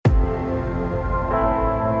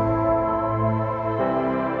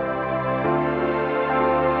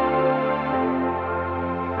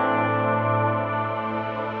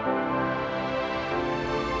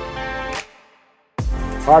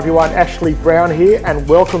Hi everyone, Ashley Brown here and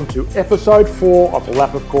welcome to episode 4 of The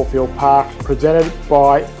Lap of Caulfield Park, presented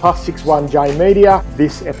by +61J Media.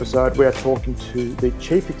 This episode we are talking to the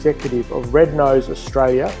Chief Executive of Red Nose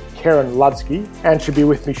Australia, Keren Ludski, and she'll be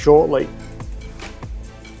with me shortly.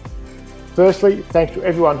 Firstly, thanks to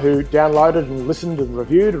everyone who downloaded and listened and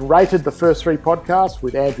reviewed and rated the first 3 podcasts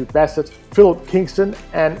with Andrew Bassett, Philip Kingston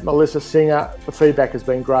and Melissa Singer. The feedback has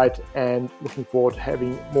been great and looking forward to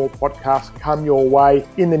having more podcasts come your way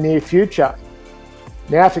in the near future.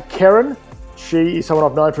 Now to Keren. She is someone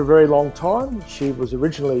I've known for a very long time. She was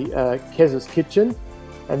originally Kez's Kitchen,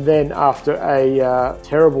 and then after a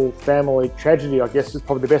terrible family tragedy, I guess is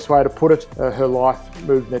probably the best way to put it, her life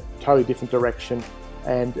moved in a totally different direction.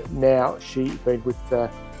 And now she's been with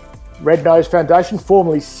Red Nose Foundation,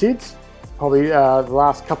 formerly SIDS, probably the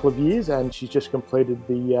last couple of years, and she's just completed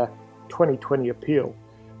the 2020 appeal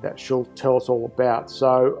that she'll tell us all about.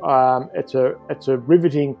 So it's a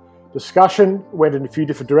riveting discussion. Went in a few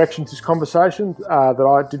different directions, this conversation, that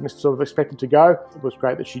I didn't sort of expect it to go. It was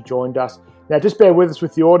great that she joined us. Now, just bear with us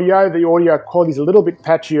with the audio. The audio quality is a little bit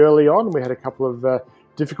patchy early on. We had a couple of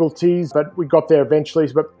difficulties, but we got there eventually.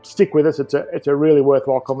 But stick with us. It's a really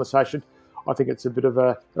worthwhile conversation. I think it's a bit of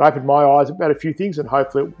it opened my eyes about a few things, and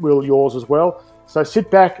hopefully it will yours as well. So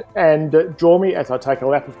sit back and join me as I take a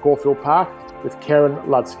lap of Caulfield Park with Keren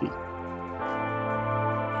Ludski.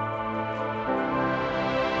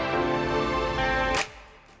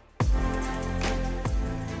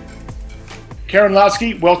 Keren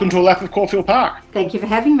Ludski, welcome to a lap of Caulfield Park. Thank you for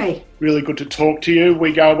having me. Really good to talk to you.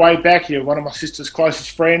 We go way back. You're one of my sister's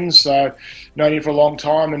closest friends, so known you for a long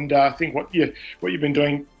time, and I think what you've been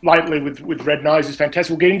doing lately with Red Nose is fantastic.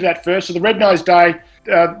 We'll get into that first. So the Red Nose Day,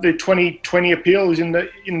 the 2020 appeal is in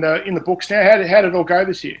the books now. How did it all go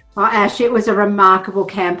this year? Oh, Ash, it was a remarkable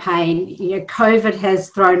campaign. You know, COVID has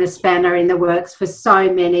thrown a spanner in the works for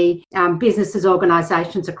so many businesses,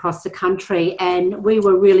 organisations across the country, and we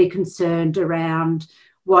were really concerned around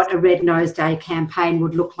what a Red Nose Day campaign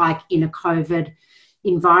would look like in a COVID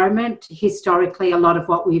environment. Historically, a lot of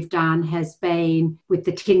what we've done has been with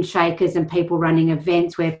the tin shakers and people running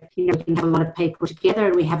events where, you know, we can have a lot of people together,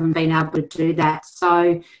 and we haven't been able to do that.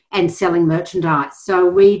 So, and selling merchandise. So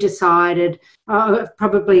we decided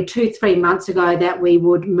probably 2-3 months ago that we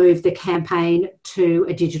would move the campaign to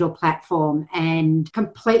a digital platform, and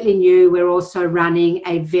completely new. We're also running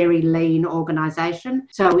a very lean organisation.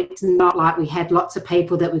 So it's not like we had lots of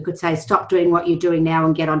people that we could say, stop doing what you're doing now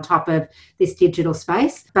and get on top of this digital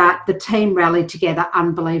space. But the team rallied together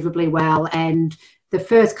unbelievably well, and the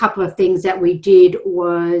first couple of things that we did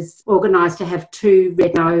was organise to have 2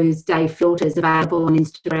 Red Nose Day filters available on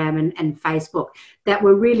Instagram and Facebook that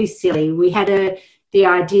were really silly. We had the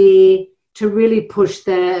idea to really push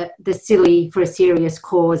the silly for a serious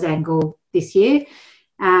cause angle this year.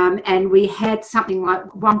 And we had something like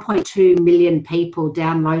 1.2 million people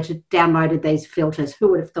downloaded these filters.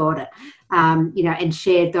 Who would have thought it? And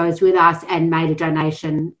shared those with us and made a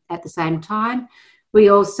donation at the same time. We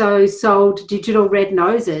also sold digital red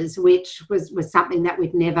noses, which was something that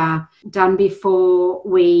we'd never done before.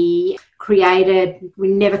 We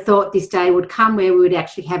never thought this day would come where we would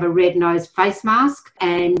actually have a red nose face mask.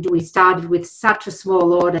 And we started with such a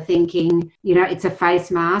small order thinking, you know, it's a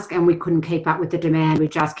face mask, and we couldn't keep up with the demand. We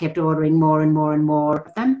just kept ordering more and more and more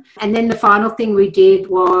of them. And then the final thing we did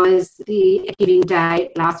was the giving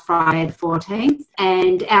day last Friday, the 14th.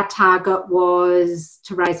 And our target was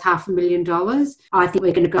to raise $500,000. I think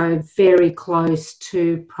we're going to go very close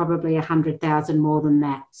to probably 100,000 more than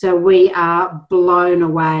that. So we are blown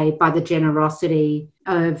away by the generosity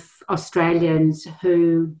of Australians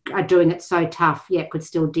who are doing it so tough yet could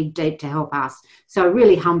still dig deep to help us. So a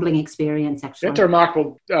really humbling experience, actually. That's a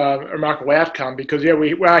remarkable outcome, because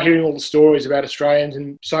we are hearing all the stories about Australians,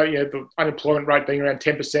 and so the unemployment rate being around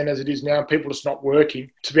 10% as it is now, and people just not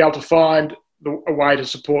working. To be able to find a way to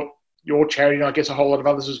support your charity, and I guess a whole lot of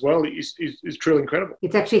others as well, is truly incredible.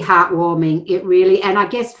 It's actually heartwarming. It really, and I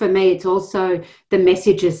guess for me, it's also the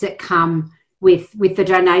messages that come with the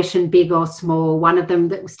donation, big or small. One of them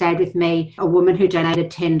that stayed with me, a woman who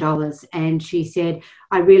donated $10, and she said,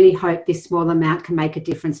 I really hope this small amount can make a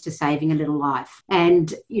difference to saving a little life.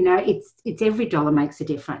 And, you know, it's every dollar makes a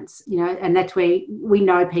difference, you know, and that's where we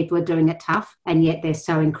know people are doing it tough, and yet they're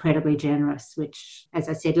so incredibly generous, which, as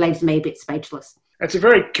I said, leaves me a bit speechless. It's a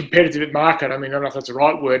very competitive market. I mean, I don't know if that's the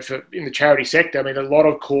right word for in the charity sector. I mean, a lot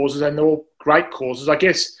of causes, and they're all great causes. I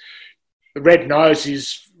guess the Red Nose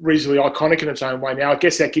is reasonably iconic in its own way now. I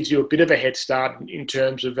guess that gives you a bit of a head start in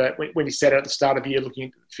terms of when you set out at the start of the year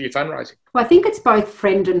looking for your fundraising. Well, I think it's both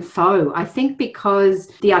friend and foe. I think because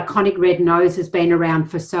the iconic red nose has been around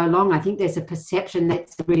for so long, I think there's a perception that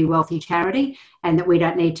it's a really wealthy charity and that we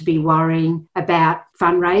don't need to be worrying about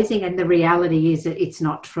fundraising. And the reality is that it's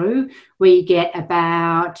not true. We get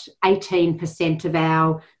about 18% of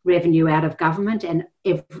our revenue out of government, and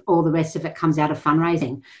all the rest of it comes out of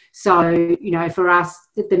fundraising. So, for us,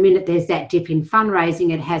 the minute there's that dip in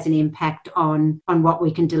fundraising, it has an impact on what we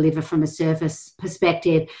can deliver from a service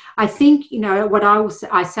perspective. I think, what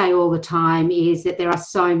I say all the time is that there are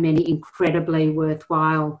so many incredibly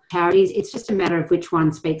worthwhile charities. It's just a matter of which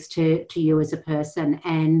one speaks to you as a person.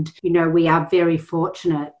 And, we are very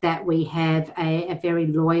fortunate that we have a very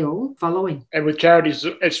loyal following. And with charities,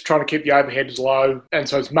 it's trying to keep the overheads low. And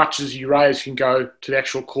so as much as you raise can go to the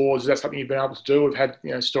actual cause. Is that something you've been able to do? We've had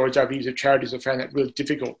stories over the years of charities that found that really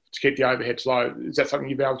difficult to keep the overheads low. Is that something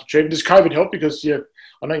you've been able to achieve? Does COVID help because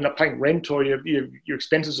I know you're not paying rent or your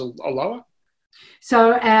expenses are lower?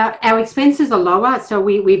 So our expenses are lower. So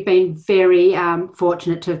we've been very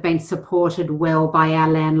fortunate to have been supported well by our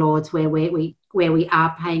landlords where we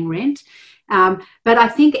are paying rent. But I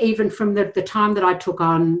think even from the time that I took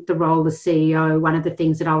on the role as CEO, one of the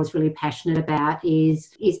things that I was really passionate about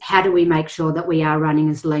is how do we make sure that we are running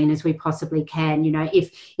as lean as we possibly can?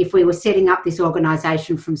 If we were setting up this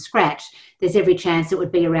organisation from scratch, there's every chance it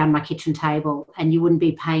would be around my kitchen table and you wouldn't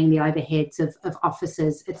be paying the overheads of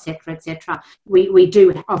offices, et cetera, et cetera. We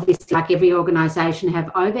do, obviously, like every organisation, have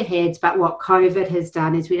overheads, but what COVID has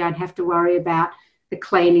done is we don't have to worry about the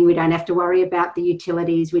cleaning, we don't have to worry about the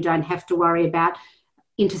utilities, we don't have to worry about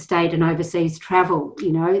interstate and overseas travel,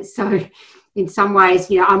 So in some ways,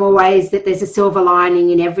 I'm always that there's a silver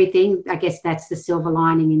lining in everything. I guess that's the silver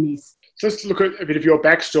lining in this. So let's look at a bit of your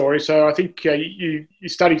backstory. So I think you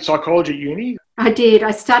studied psychology at uni. I did.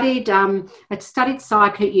 I studied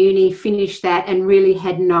psych at uni, finished that, and really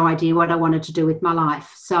had no idea what I wanted to do with my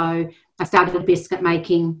life. So I started a biscuit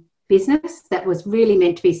making business that was really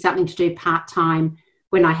meant to be something to do part-time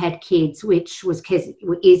when I had kids, which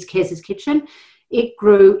is Kez's Kitchen. It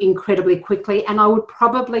grew incredibly quickly, and I would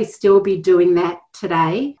probably still be doing that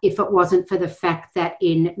today if it wasn't for the fact that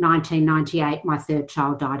in 1998 my third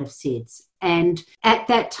child died of SIDS. And at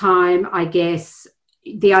that time, I guess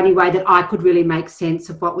the only way that I could really make sense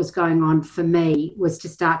of what was going on for me was to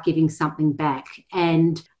start giving something back.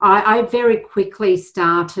 And I very quickly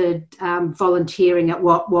started volunteering at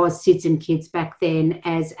what was SIDS and Kids back then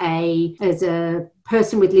as a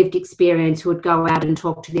person with lived experience who would go out and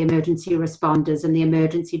talk to the emergency responders and the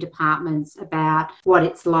emergency departments about what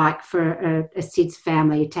it's like for a SIDS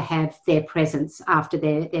family to have their presence after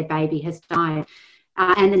their baby has died.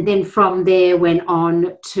 And then from there went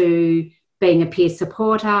on to being a peer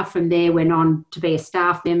supporter. From there went on to be a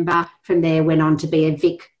staff member. From there went on to be a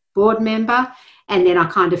VIC board member. And then I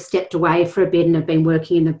kind of stepped away for a bit and have been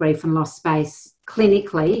working in the grief and loss space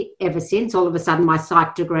clinically ever since. All of a sudden my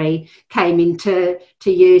psych degree came into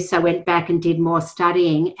use. I went back and did more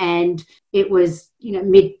studying, and it was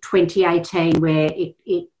mid-2018 where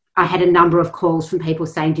I had a number of calls from people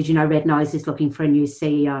saying, did you know Red Nose is looking for a new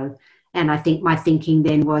CEO? And I think my thinking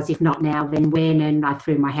then was, if not now, then when? And I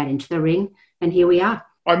threw my hat into the ring, and here we are.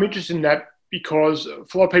 I'm interested in that because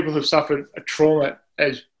for a lot of people who've suffered a trauma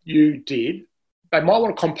as you did, they might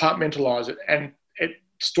want to compartmentalise it and it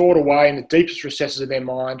stored away in the deepest recesses of their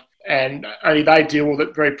mind, and only they deal with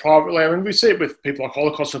it very privately. I mean, we see it with people like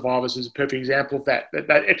Holocaust survivors as a perfect example of that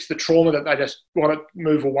it's the trauma that they just want to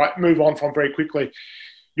move on from very quickly.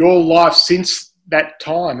 Your life since that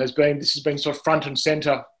time this has been sort of front and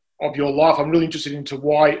centre of your life. I'm really interested into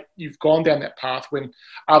why you've gone down that path when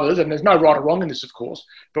others, and there's no right or wrong in this, of course,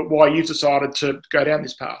 but why you've decided to go down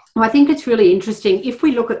this path. Well, I think it's really interesting. If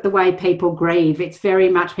we look at the way people grieve, it's very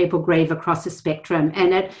much people grieve across a spectrum.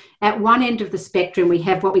 And at one end of the spectrum, we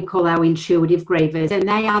have what we call our intuitive grievers, and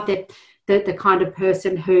they are the kind of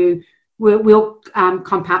person who will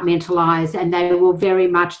compartmentalise, and they will very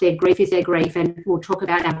much, their grief is their grief, and we'll talk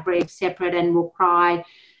about our grief separate, and we'll cry.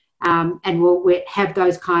 And we'll have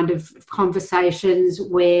those kind of conversations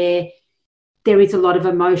where there is a lot of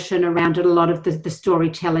emotion around it, a lot of the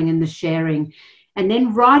storytelling and the sharing. And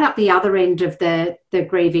then right up the other end of the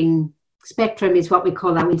grieving spectrum is what we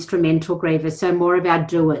call our instrumental grievers, so more of our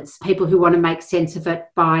doers, people who want to make sense of it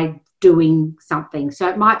by doing something. So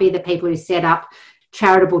it might be the people who set up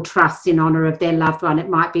charitable trusts in honour of their loved one. It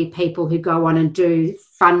might be people who go on and do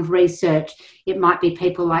fund research. It might be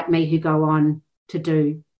people like me who go on to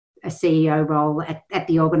do a CEO role at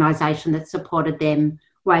the organisation that supported them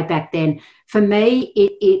way back then. For me,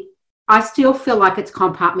 I still feel like it's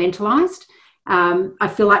compartmentalised. I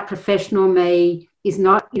feel like professional me is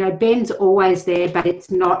not, Ben's always there, but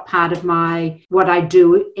it's not part of what I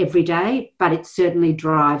do every day, but it certainly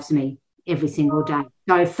drives me every single day.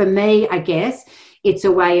 So for me, I guess it's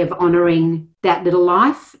a way of honouring that little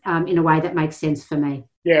life in a way that makes sense for me.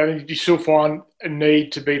 Yeah, do you still find a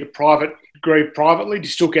need to be grieve privately? Do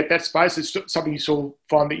you still get that space? It's something you still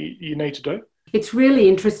find that you need to do? It's really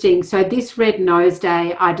interesting. So this Red Nose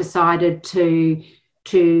Day, I decided to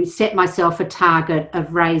set myself a target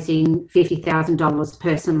of raising $50,000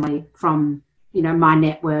 personally from, my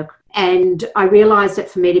network. And I realised that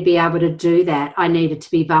for me to be able to do that, I needed to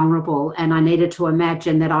be vulnerable, and I needed to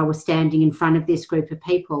imagine that I was standing in front of this group of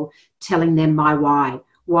people telling them my why.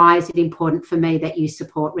 Why is it important for me that you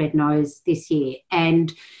support Red Nose this year?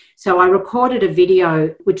 And so I recorded a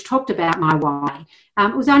video which talked about my why.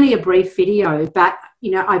 It was only a brief video, but,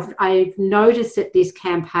 I've noticed that this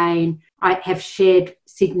campaign, I have shared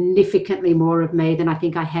significantly more of me than I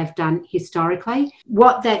think I have done historically.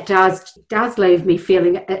 What that does leave me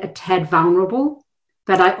feeling a tad vulnerable,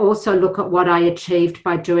 but I also look at what I achieved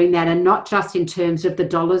by doing that, and not just in terms of the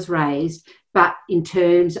dollars raised, but in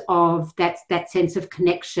terms of that sense of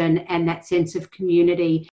connection and that sense of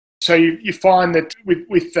community. So you find that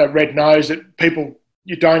with Red Nose that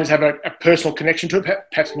your donors have a personal connection to it,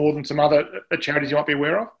 perhaps more than some other charities you might be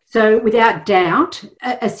aware of? So without doubt,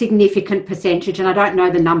 a significant percentage, and I don't know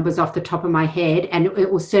the numbers off the top of my head, and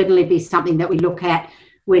it will certainly be something that we look at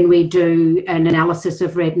when we do an analysis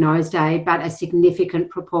of Red Nose Day, but a significant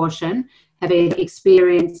proportion have either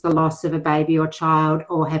experienced the loss of a baby or child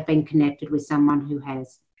or have been connected with someone who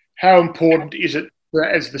has. How important is it,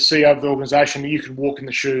 as the CEO of the organisation, that you can walk in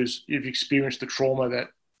the shoes, you've experienced the trauma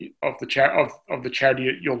of the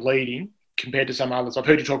charity you're leading compared to some others? I've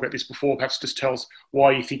heard you talk about this before. Perhaps just tell us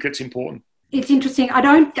why you think it's important. It's interesting. I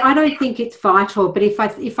don't think it's vital, but if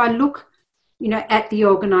I look, at the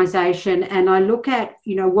organisation, and I look at,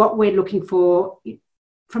 what we're looking for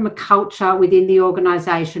from a culture within the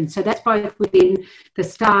organisation. So that's both within the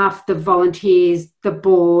staff, the volunteers, the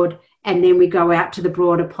board, and then we go out to the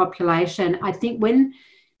broader population. I think when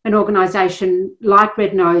an organisation like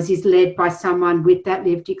Red Nose is led by someone with that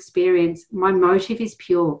lived experience, my motive is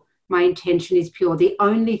pure. My intention is pure. The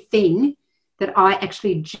only thing that I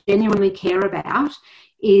actually genuinely care about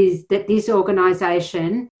is that this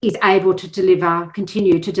organisation is able to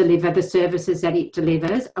continue to deliver the services that it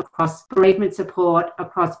delivers across bereavement support,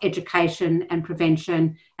 across education and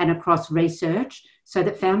prevention, and across research, so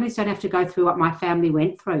that families don't have to go through what my family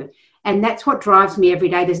went through. And that's what drives me every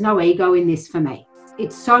day. There's no ego in this for me.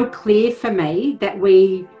 It's so clear for me that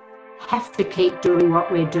we have to keep doing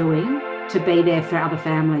what we're doing to be there for other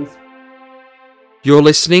families. You're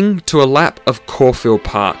listening to A Lap of Caulfield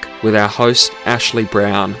Park with our host, Ashley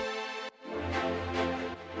Brown.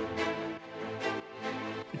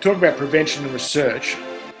 You talk about prevention and research.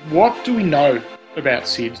 What do we know about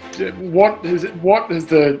SIDS? What has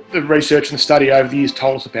the research and the study over the years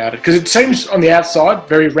told us about it? Because it seems on the outside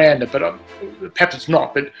very random, but perhaps it's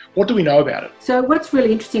not. But what do we know about it? So what's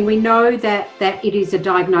really interesting, we know that it is a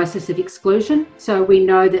diagnosis of exclusion. So we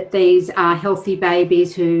know that these are healthy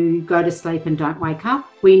babies who go to sleep and don't wake up.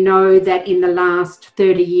 We know that in the last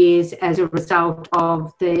 30 years, as a result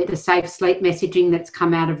of the safe sleep messaging that's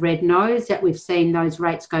come out of Red Nose, that we've seen those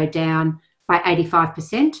rates go down by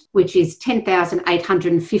 85%, which is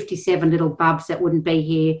 10,857 little bubs that wouldn't be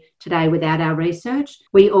here today without our research.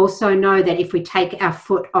 We also know that if we take our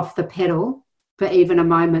foot off the pedal for even a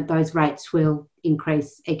moment, those rates will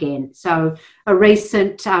increase again. So a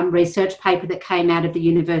recent research paper that came out of the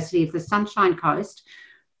University of the Sunshine Coast,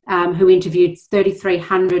 who interviewed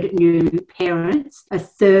 3,300 new parents, a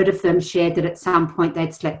third of them shared that at some point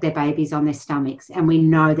they'd slept their babies on their stomachs. And we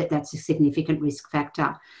know that that's a significant risk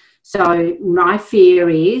factor. So my fear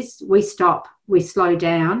is we stop, we slow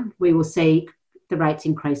down, we will see the rates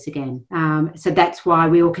increase again. So that's why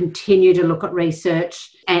we will continue to look at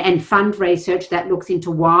research and fund research that looks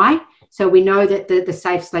into why. So we know that the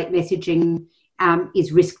safe sleep messaging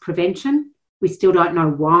is risk prevention. We still don't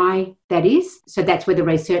know why that is. So that's where the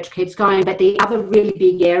research keeps going. But the other really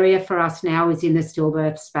big area for us now is in the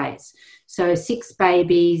stillbirth space. So 6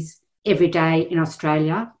 babies every day in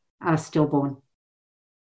Australia are stillborn.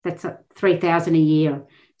 That's 3,000 a year.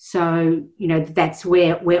 So, that's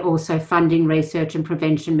where we're also funding research and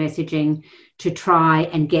prevention messaging to try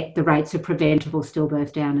and get the rates of preventable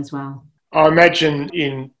stillbirth down as well. I imagine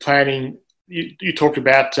in planning, you talked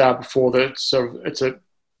about before that it's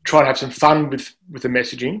trying to have some fun with the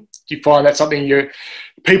messaging. Do you find that something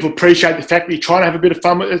people appreciate the fact that you're trying to have a bit of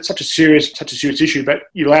fun with it? It's such a serious issue, but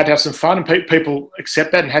you're allowed to have some fun and people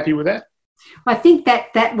accept that and happy with that? I think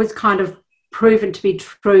that was kind of proven to be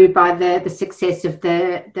true by the success of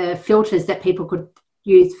the filters that people could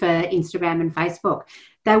use for Instagram and Facebook.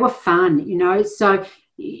 They were fun, so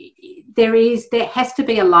there has to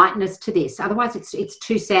be a lightness to this. Otherwise it's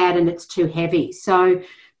too sad and it's too heavy. So,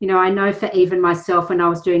 I know for even myself, when I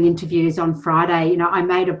was doing interviews on Friday, I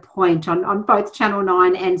made a point on both Channel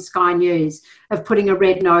 9 and Sky News of putting a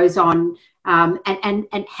red nose on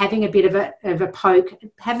and having a bit of a poke,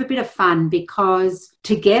 have a bit of fun, because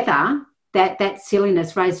together that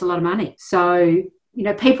silliness raised a lot of money. So,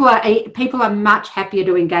 people are much happier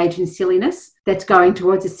to engage in silliness that's going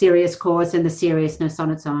towards a serious cause than the seriousness on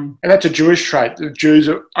its own. And that's a Jewish trait. The Jews,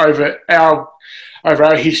 over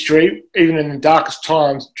our history, even in the darkest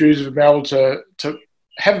times, Jews have been able to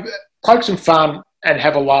poke some fun and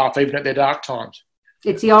have a laugh even at their dark times.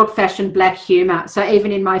 It's the old-fashioned black humour. So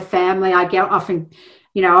even in my family, I get often,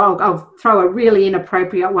 I'll throw a really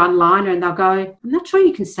inappropriate one-liner and they'll go, I'm not sure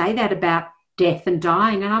you can say that about death and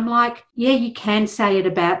dying. And I'm like, yeah, you can say it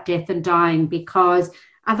about death and dying, because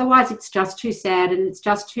otherwise it's just too sad and it's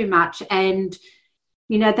just too much. And,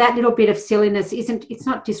 that little bit of silliness it's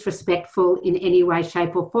not disrespectful in any way,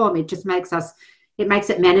 shape or form. It just makes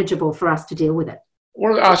it manageable for us to deal with it. I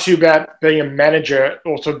want to ask you about being a manager,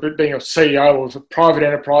 also being a CEO of a private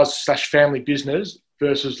enterprise / family business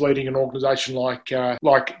versus leading an organisation like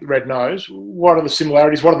Red Nose. What are the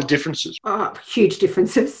similarities? What are the differences? Oh, huge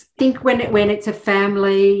differences. I think when it's a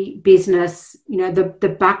family business,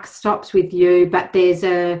 the buck stops with you, but there's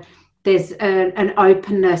an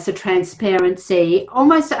openness, a transparency,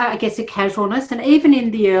 almost, I guess, a casualness. And even in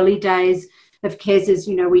the early days of Kes's,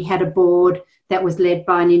 we had a board that was led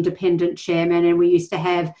by an independent chairman, and we used to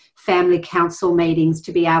have family council meetings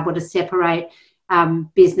to be able to separate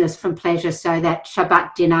business from pleasure, so that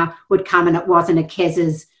Shabbat dinner would come and it wasn't a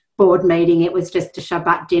Kes's board meeting, it was just a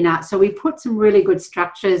Shabbat dinner. So we put some really good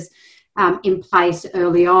structures in place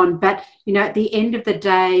early on. But, at the end of the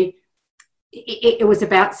day, it was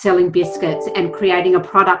about selling biscuits and creating a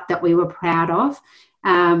product that we were proud of.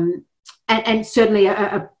 And certainly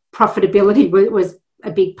a profitability was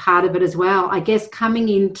a big part of it as well. I guess coming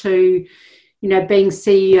into, being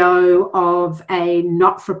CEO of a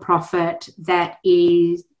not-for-profit that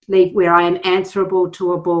is where I am answerable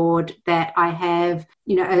to a board, that I have,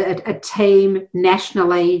 a team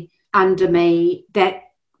nationally under me that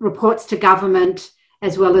reports to government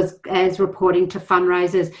as well as reporting to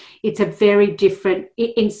fundraisers. It's a very different,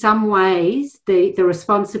 in some ways, the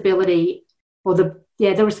responsibility or the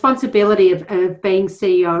responsibility of being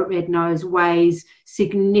CEO at Red Nose weighs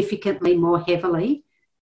significantly more heavily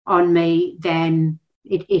on me than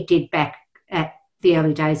it did back at the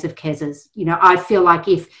early days of Kes's. I feel like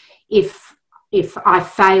if I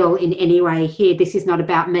fail in any way here, this is not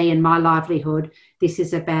about me and my livelihood. This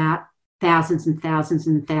is about thousands and thousands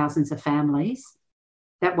and thousands of families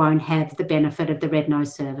that won't have the benefit of the Red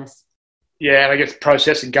Nose service. Yeah, and I guess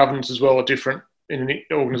process and governance as well are different in an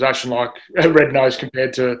organisation like Red Nose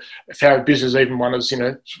compared to a family business, even one as,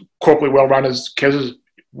 corporately well run as Kes's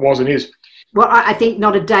was and is. Well, I think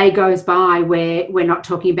not a day goes by where we're not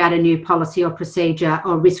talking about a new policy or procedure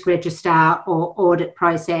or risk register or audit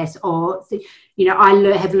process or,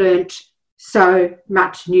 I have learnt so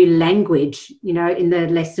much new language, in the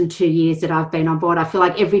less than 2 years that I've been on board. I feel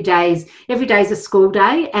like every day's a school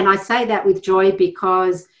day. And I say that with joy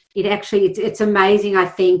because it's amazing. I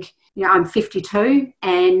think, I'm 52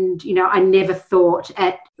 and, I never thought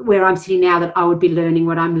at where I'm sitting now that I would be learning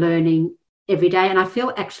what I'm learning every day. And I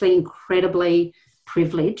feel actually incredibly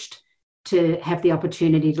privileged to have the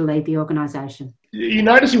opportunity to lead the organisation. You're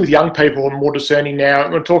noticing with young people are more discerning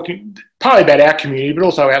now. We're talking partly about our community, but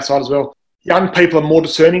also outside as well. Young people are more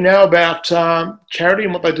discerning now about charity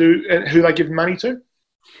and what they do and who they give money to.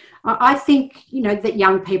 I think, that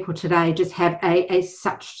young people today just have a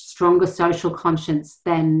such stronger social conscience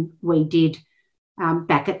than we did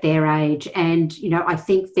back at their age. And, I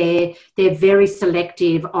think they're very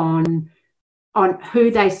selective on who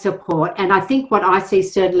they support. And I think what I see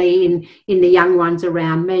certainly in the young ones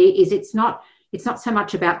around me is it's not so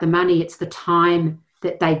much about the money, it's the time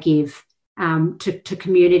that they give to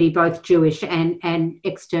community, both Jewish and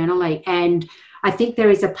externally. And I think there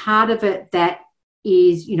is a part of it that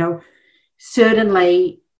is,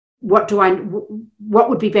 certainly what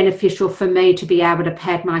would be beneficial for me to be able to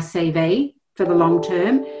pad my CV for the long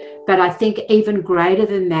term. But I think even greater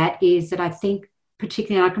than that is that I think,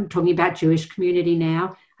 particularly like I'm talking about Jewish community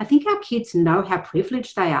now, I think our kids know how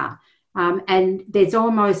privileged they are. And there's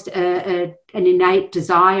almost an innate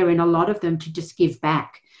desire in a lot of them to just give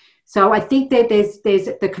back. So I think that there's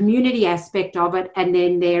the community aspect of it, and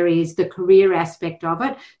then there is the career aspect of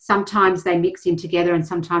it. Sometimes they mix in together and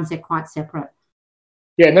sometimes they're quite separate.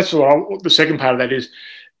 Yeah, and that's what the second part of that is,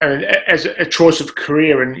 and as a choice of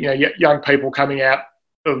career, and young people coming out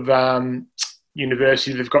of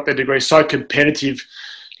university, they've got their degree, so competitive.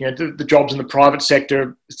 The jobs in the private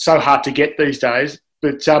sector, it's so hard to get these days.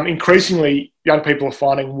 But increasingly, young graduates are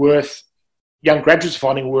finding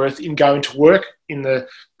worth in going to work in the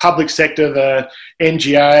public sector, the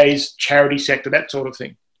NGOs, charity sector, that sort of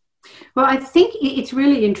thing. Well, I think it's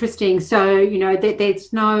really interesting. So,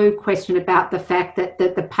 there's no question about the fact that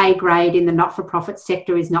the pay grade in the not-for-profit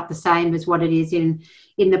sector is not the same as what it is in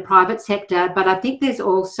the private sector. But I think there's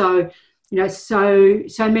also, so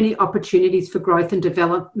many opportunities for growth and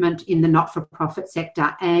development in the not-for-profit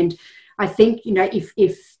sector. And I think,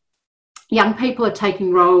 if young people are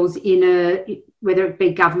taking roles in whether it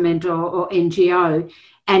be government or NGO,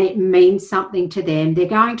 and it means something to them, they're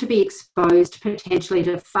going to be exposed potentially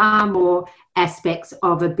to far more aspects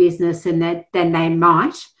of a business than they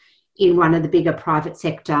might in one of the bigger private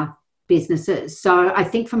sector businesses. So I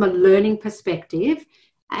think from a learning perspective,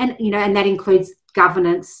 and that includes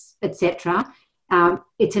governance, etc.,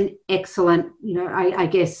 it's an excellent,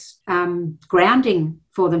 grounding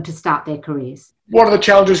for them to start their careers. What are the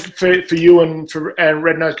challenges for you and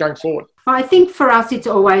Red Nose going forward? I think for us, it's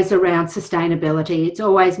always around sustainability. It's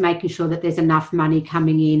always making sure that there's enough money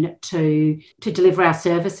coming in to deliver our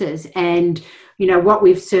services. And, what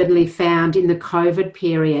we've certainly found in the COVID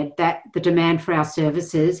period, that the demand for our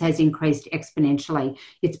services has increased exponentially.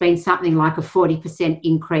 It's been something like a 40%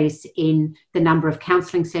 increase in the number of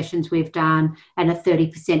counselling sessions we've done, and a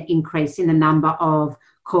 30% increase in the number of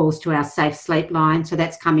calls to our Safe Sleep line. So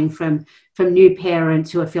that's coming from new parents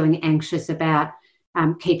who are feeling anxious about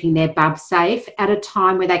keeping their bubs safe at a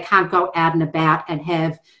time where they can't go out and about and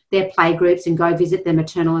have their play groups and go visit the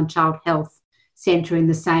maternal and child health centre in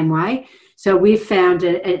the same way. So we've found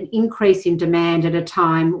an increase in demand at a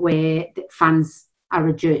time where funds are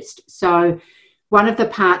reduced. So one of the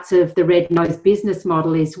parts of the Red Nose business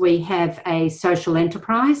model is we have a social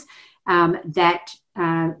enterprise that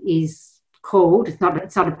is called,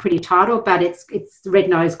 it's not a pretty title, but it's Red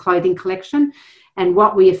Nose Clothing Collection. And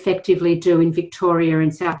what we effectively do in Victoria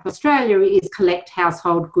and South Australia is collect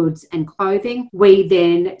household goods and clothing. We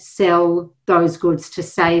then sell those goods to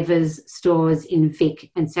savers stores in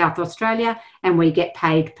Vic and South Australia, and we get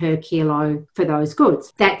paid per kilo for those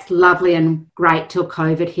goods. That's lovely and great till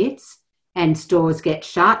COVID hits and stores get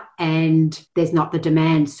shut and there's not the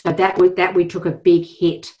demand. So that we took a big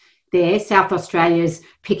hit there. South Australia's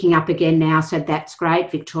picking up again now, so that's great.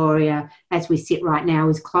 Victoria, as we sit right now,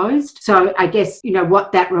 is closed. So I guess,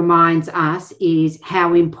 what that reminds us is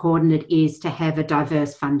how important it is to have a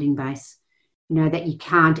diverse funding base. That you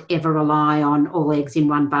can't ever rely on all eggs in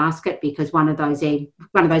one basket, because one of those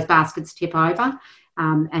baskets tip over,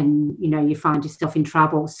 and you find yourself in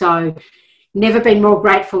trouble. So never been more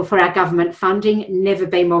grateful for our government funding, never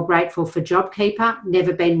been more grateful for JobKeeper,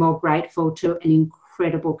 never been more grateful to an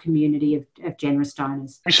incredible community of generous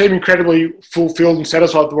donors. You seem incredibly fulfilled and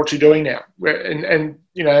satisfied with what you're doing now. And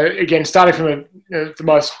again, starting from the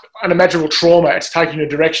most unimaginable trauma, it's taking you a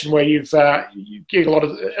direction where you get a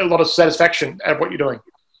lot of satisfaction at what you're doing.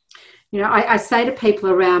 I say to people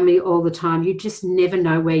around me all the time, you just never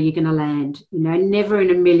know where you're going to land. Never in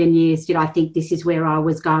a million years did I think this is where I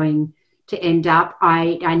was going to end up.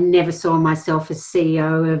 I never saw myself as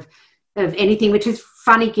CEO of anything, which is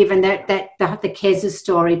funny given that the Kez's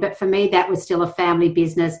story, but for me that was still a family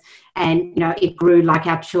business, and it grew like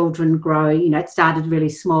our children grow. It started really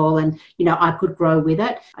small, and I could grow with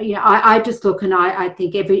it. I just look and I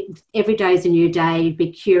think every day is a new day.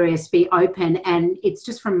 Be curious, be open, and it's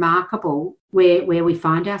just remarkable where we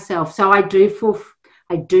find ourselves. So I do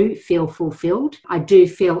feel fulfilled. I do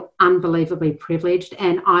feel unbelievably privileged,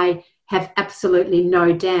 and I have absolutely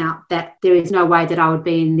no doubt that there is no way that I would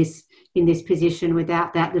be in this position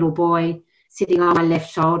without that little boy sitting on my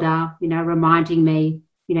left shoulder, reminding me,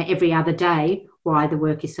 every other day why the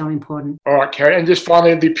work is so important. All right, Keren. And just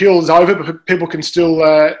finally, the appeal is over, but people can still,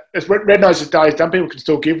 as Red Nose's day is done, people can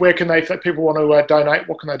still give. Where can they, if people want to donate,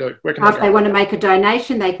 what can they do? Where can if they want to make a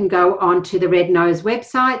donation, they can go onto the Red Nose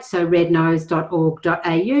website, so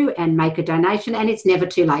rednose.org.au, and make a donation, and it's never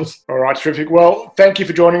too late. All right, terrific. Well, thank you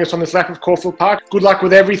for joining us on this lap of Caulfield Park. Good luck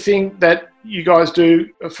with everything that you guys do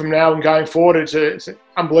from now and going forward. It's an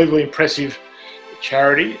unbelievably impressive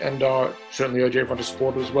charity, and I certainly urge everyone to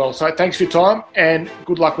support it as well. So thanks for your time and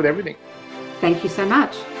good luck with everything. Thank you so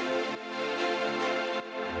much.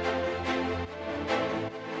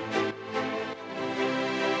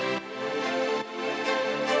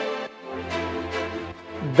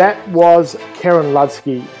 That was Keren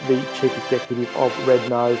Ludski, the Chief Executive of Red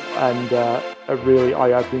Nose, and a really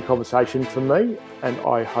eye-opening conversation for me, and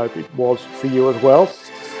I hope it was for you as well.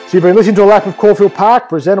 So you've been listening to A Lap of Caulfield Park,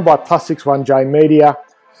 presented by Plus61J Media.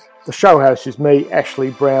 The show host is me, Ashley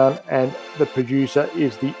Brown, and the producer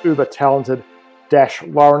is the uber-talented Dash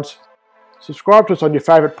Lawrence. Subscribe to us on your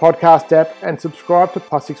favourite podcast app and subscribe to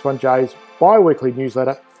Plus61J's bi-weekly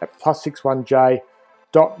newsletter at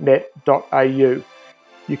plus61j.net.au.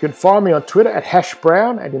 You can find me on Twitter at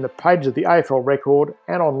 #Brown and in the pages of the AFL Record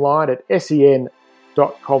and online at sen.com.au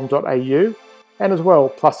and as well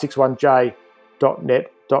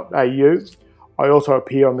plus61j.net.au. I also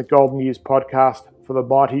appear on the Golden Years podcast for the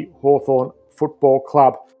mighty Hawthorn Football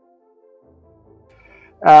Club.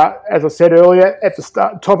 As I said earlier at the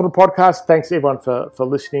top of the podcast, thanks everyone for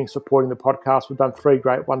listening, supporting the podcast. We've done 3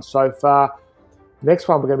 great ones so far. Next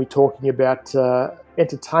one, we're going to be talking about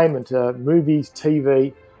entertainment, movies,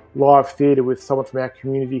 TV, live theatre with someone from our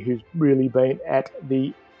community who's really been at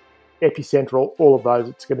the epicenter, all of those.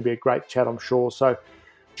 It's going to be a great chat, I'm sure. So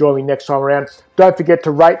join me next time around. Don't forget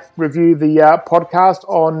to rate, review the podcast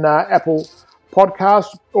on Apple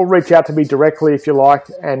Podcasts, or reach out to me directly if you like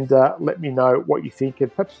and let me know what you think.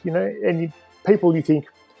 And perhaps, any people you think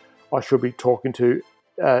I should be talking to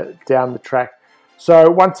down the track.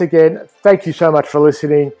 So once again, thank you so much for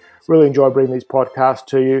listening. Really enjoy bringing these podcasts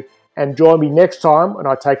to you. And join me next time when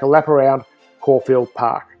I take a lap around Caulfield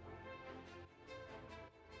Park.